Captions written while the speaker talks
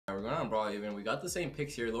We're on Brawl even. We got the same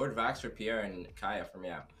picks here. Lord Vraxx for Pier and Kaya for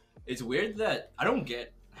Meow. It's weird that I don't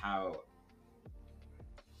get how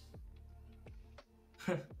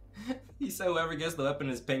he said whoever gets the weapon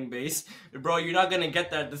is ping base. Bro, you're not gonna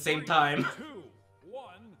get that at the same time. 3, 2, 1,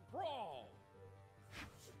 brawl.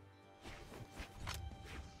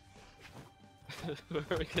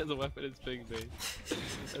 Whoever gets the weapon is ping base.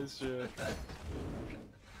 That's true.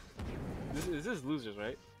 This is losers,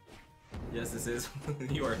 right? Yes, this is.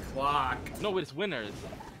 You are clocked. No, it's winners.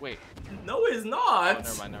 Wait. No, it's not.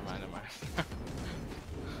 Oh, never mind.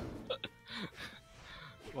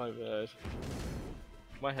 My bad.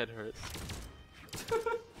 My head hurts.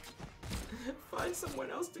 Find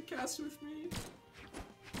someone else to cast with me.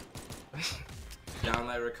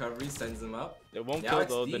 Downlight recovery sends him up. It won't Now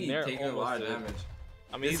kill though. The Nair taking a lot of did. damage.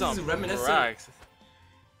 I mean, This he's on is reminiscent. Vraxx,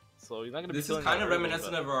 so he's not gonna. This be is kind of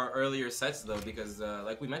reminiscent of our earlier sets though, because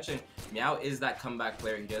like we mentioned, Meow is that comeback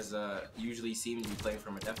player. He does usually seem to be playing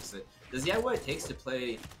from a deficit. Does he have what it takes to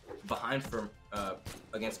play behind from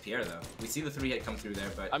against Pier though? We see the 3-hit come through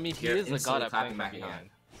there, but I mean, he Pier is the god instantly at clapping playing back from behind.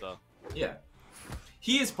 So yeah,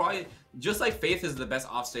 he is probably just like Faith is the best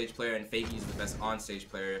offstage player and Fakey is the best onstage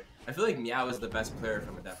player. I feel like Meow is the best player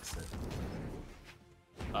from a deficit.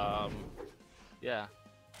 Yeah.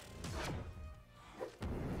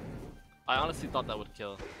 I honestly thought that would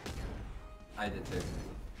kill. I did too.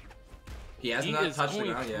 He has He not is touched the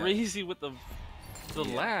going ground yet. crazy with the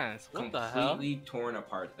Yeah. lance. What the hell? Completely torn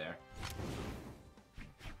apart there.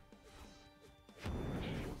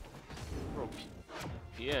 Bro,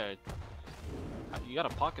 Pierre, you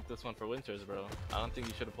gotta pocket this one for Winters, bro. I don't think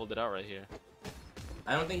you should have pulled it out right here.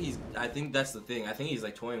 I don't think he's. I think that's the thing. I think he's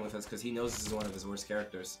like toying with us because he knows this is one of his worst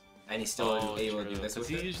characters, and he's still able to do this with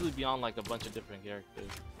He it. usually be on like a bunch of different characters.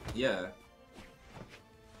 Yeah.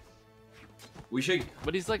 We should.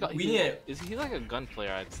 But he's like, We need is he like a gun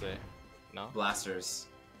player? I'd say. No. blasters.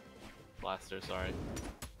 Blaster, sorry.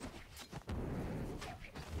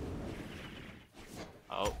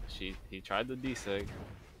 Oh, he tried the nSig.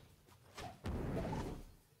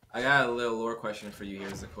 I got a little lore question for you here,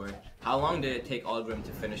 Zakoi. How long did it take Aldgrim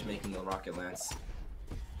to finish making the rocket lance?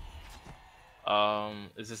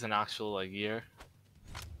 Is this an actual like year?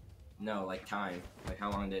 No, like time. Like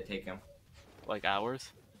how long did it take him? Like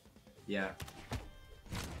hours? Yeah.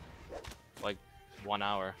 Like 1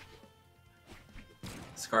 hour.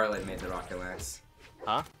 Scarlet made the rocket lance.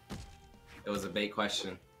 Huh? It was a bait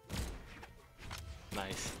question.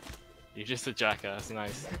 Nice. You're just a jackass.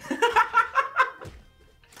 Nice.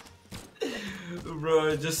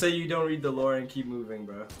 Bro, just say you don't read the lore and keep moving,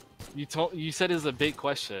 bro. You said it's a big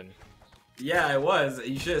question. Yeah, it was.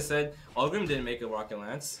 You should have said Aldgrim didn't make a rocket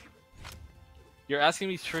lance. You're asking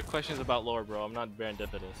me trick questions about lore, bro. I'm not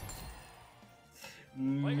serendipitous.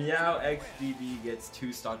 Meow XDB gets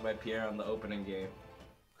 2 stocked by Pier on the opening game.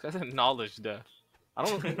 That's a knowledge death. I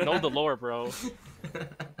don't know the lore, bro.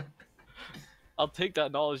 I'll take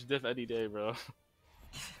that knowledge diff any day, bro.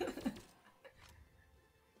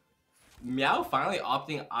 Meow finally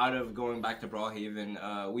opting out of going back to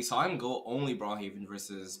Brawlhaven. We saw him go only Brawlhaven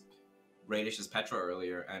versus Radish's Petra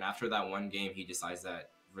earlier, and after that one game, he decides that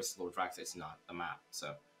versus Lord Vraxx it's not the map.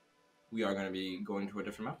 So we are going to be going to a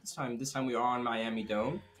different map this time. This time we are on Miami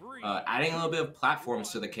Dome, adding a little bit of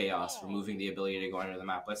platforms to the chaos, removing the ability to go under the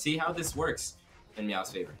map. Let's see how this works in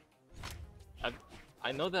Meow's favor.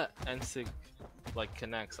 I know that nSig like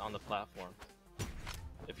connects on the platform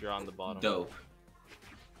if you're on the bottom. Dope.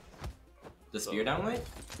 The spear downlight?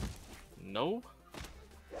 No?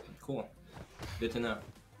 Cool. Good to know.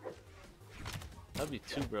 That'd be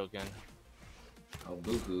too broken. Oh,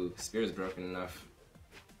 boo-hoo. Spear is broken enough.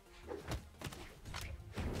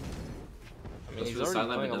 I mean, he's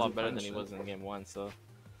already playing a lot better than he was in game 1, so...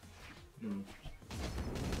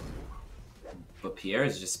 But Pier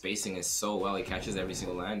is just spacing it so well. He catches every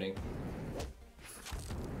single landing.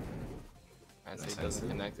 nSig doesn't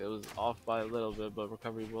connect. It was off by a little bit, but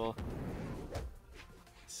recovery will...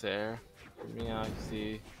 There. Meow, you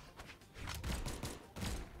see.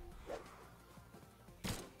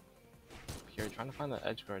 Here, trying to find the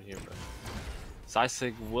edge guard here, but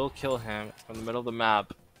nSig will kill him from the middle of the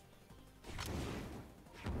map.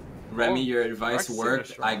 Remy, your advice Vraxx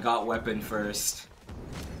worked. I got weapon first.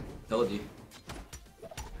 Told you.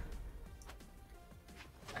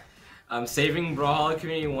 I'm saving Brawlhalla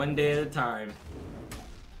community one day at a time.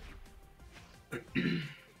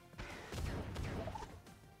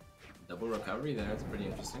 Double recovery there, that's pretty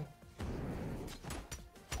interesting.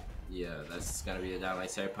 Yeah, that's gonna be a downlight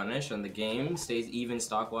Sarah punish, and the game stays even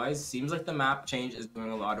stock-wise. Seems like the map change is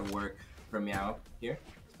doing a lot of work for Meow here.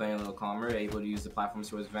 He's playing a little calmer, able to use the platforms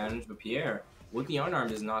to his advantage, but Pier with the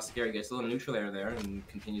unarmed is not scary. Gets a little neutral air there and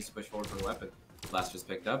continues to push forward for the weapon. Blaster's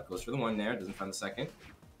picked up, goes for the one there, doesn't find the second.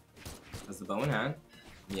 Has the bow in hand.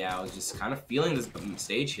 Meow is just kind of feeling this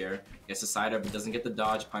stage here. Gets the side up, but doesn't get the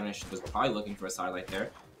dodge punish. Was probably looking for a side light there.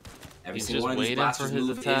 Every single one of these blasters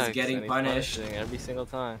moves is getting punished. Every single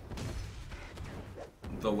time.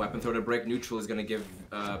 The weapon throw to break neutral is going to give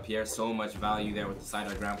Pier so much value there with the side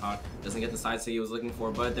ground pound. Doesn't get the side sig he was looking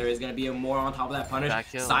for, but there is going to be a more on top of that punish.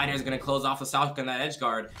 Sider is going to close off the south on that edge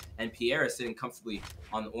guard, and Pier is sitting comfortably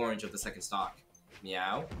on the orange of the second stock.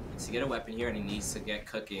 Meow needs to get a weapon here, and he needs to get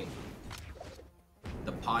cooking.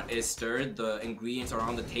 The pot is stirred, the ingredients are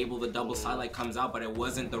on the table, the double side light comes out, but it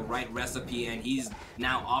wasn't the right recipe, and he's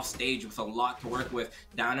now off stage with a lot to work with.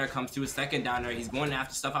 Downer comes to his second downer. He's going to have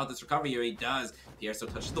to stuff out this recovery here. He does. Pier still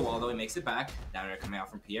touches the wall, though. He makes it back. Downer coming out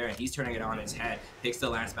from Pier, and he's turning it on his head. Picks the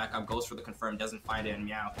lance back up, goes for the confirm, doesn't find it, and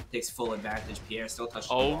Meow takes full advantage. Pier still touches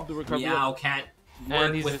the wall. The recovery. Meow can't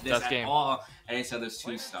work with this at all, and it's another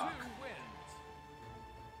 2 stock.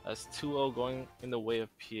 That's 2-0 going in the way of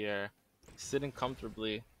Pier. Sitting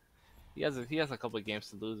comfortably. He has a couple of games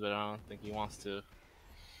to lose, but I don't think he wants to.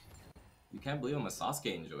 You can't believe I'm a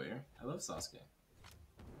Sasuke enjoyer. I love Sasuke.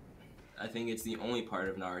 I think it's the only part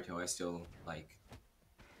of Naruto I still like.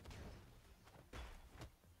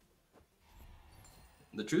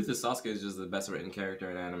 The truth is Sasuke is just the best written character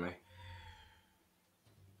in anime.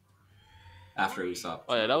 After Usopp.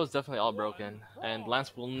 Oh yeah, that was definitely all broken. And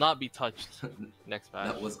Lance will not be touched next match.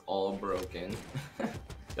 That was all broken.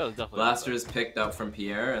 That was definitely Blaster is picked up from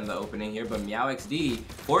Pier in the opening here, but Meow XD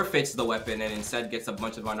forfeits the weapon and instead gets a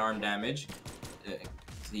bunch of unarmed damage.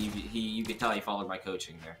 You can tell he followed my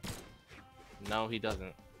coaching there. No, he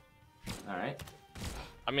doesn't. Alright.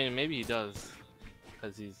 I mean, maybe he does,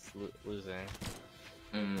 because he's losing.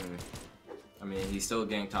 I mean, he's still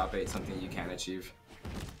getting top 8, something you can't achieve.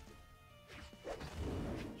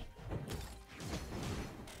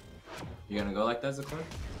 You gonna go like that, Zakor?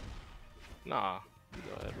 Nah.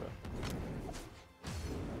 Go ahead, bro.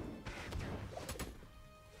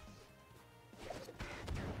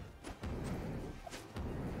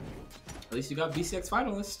 At least you got BCX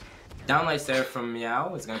finalist. Downlights there from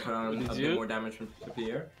Meow. It's gonna put on a bit more damage from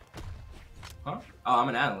Pier. Huh? Oh, I'm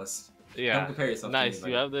an analyst. Yeah. Don't compare yourself nice. to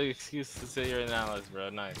me, you have the excuse to say you're an analyst, bro.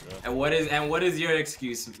 Nice, bro. And what is your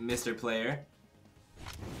excuse, Mr. Player?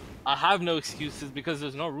 I have no excuses because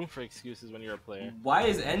there's no room for excuses when you're a player. Why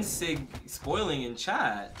is nSig spoiling in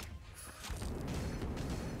chat?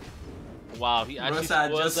 Wow, he actually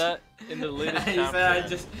spoiled that in the latest He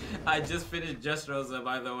chapter. said I just finished Just Rosa,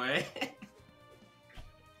 by the way.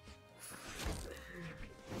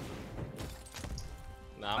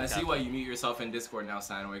 Nah, I see why you mute yourself in Discord now,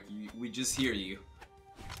 Sandwick. We just hear you.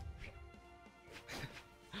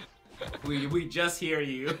 we just hear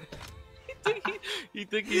you. You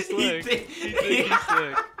think he's slick? You think he's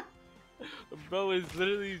slick? Bro is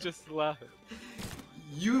literally just laughing.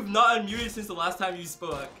 You've not unmuted since the last time you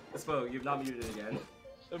spoke. You've not muted again.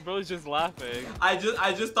 And bro's just laughing. I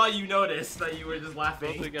just thought you noticed that you were just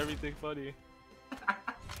laughing. Don't think everything funny.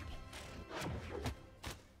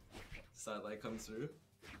 Sidelight comes through.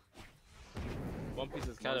 One Piece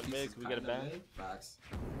is kind of mid. Can we get a ban? Facts.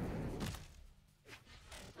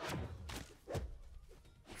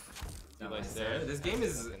 Nice there. This game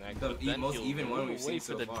is the most even one we've seen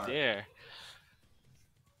so far. Dare.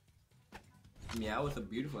 Meow with a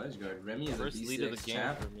beautiful edge guard. Remy is First a lead of the BCX game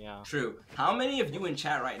champ. for Meow. True. How many of you in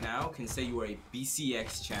chat right now can say you are a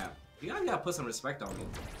BCX champ? You gotta put some respect on me.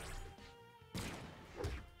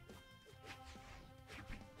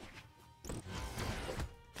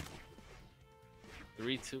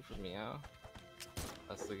 Three, 2 for Meow.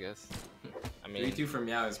 That's the guess. I mean, 3-2 for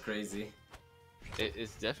Meow is crazy.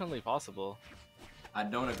 It's definitely possible. I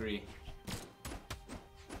don't agree.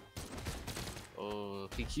 Oh,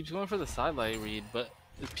 he keeps going for the sidelight read, but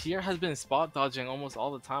Pier has been spot dodging almost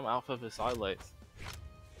all the time off of his sidelights.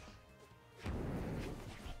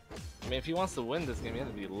 I mean, if he wants to win this game, he has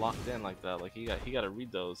to be locked in like that. Like he got to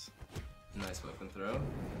read those. Nice weapon throw.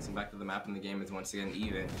 Gets him back to the map, and the game is once again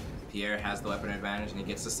even. Pier has the weapon advantage, and he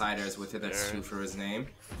gets the side airs with it. That's 2 for his name.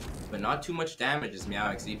 But not too much damage as Meow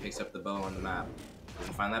XD picks up the bow on the map.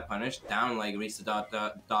 Doesn't find that punish. Down leg reads the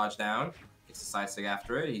dodge down. Gets the side sig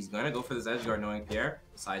after it. He's going to go for this edge guard knowing Pier.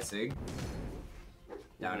 Side sig.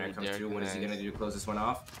 Down air comes through. What is he going to do to close this one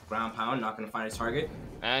off? Ground pound, not going to find his target.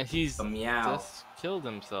 And he's the Meow just killed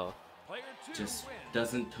himself. Just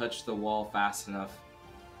doesn't touch the wall fast enough.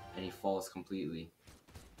 And he falls completely.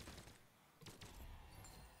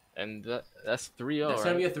 And that's 3-0. That's right?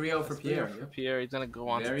 gonna be a 3-0 for Pier. For Pier, he's gonna go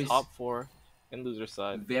on Very to top 4. in loser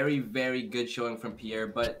side. Very, very good showing from Pier.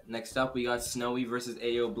 But next up, we got Snowy versus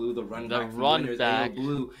AO Blue, the run The back. run winners, back. AO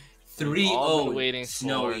Blue We've all been 3-0 waiting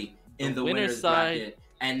Snowy for. in the winner's winner's side, bracket.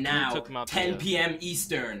 And Blue now, took him out 10 to the- p.m.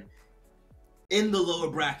 Eastern, in the lower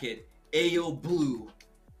bracket, AO Blue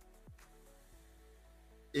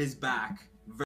is back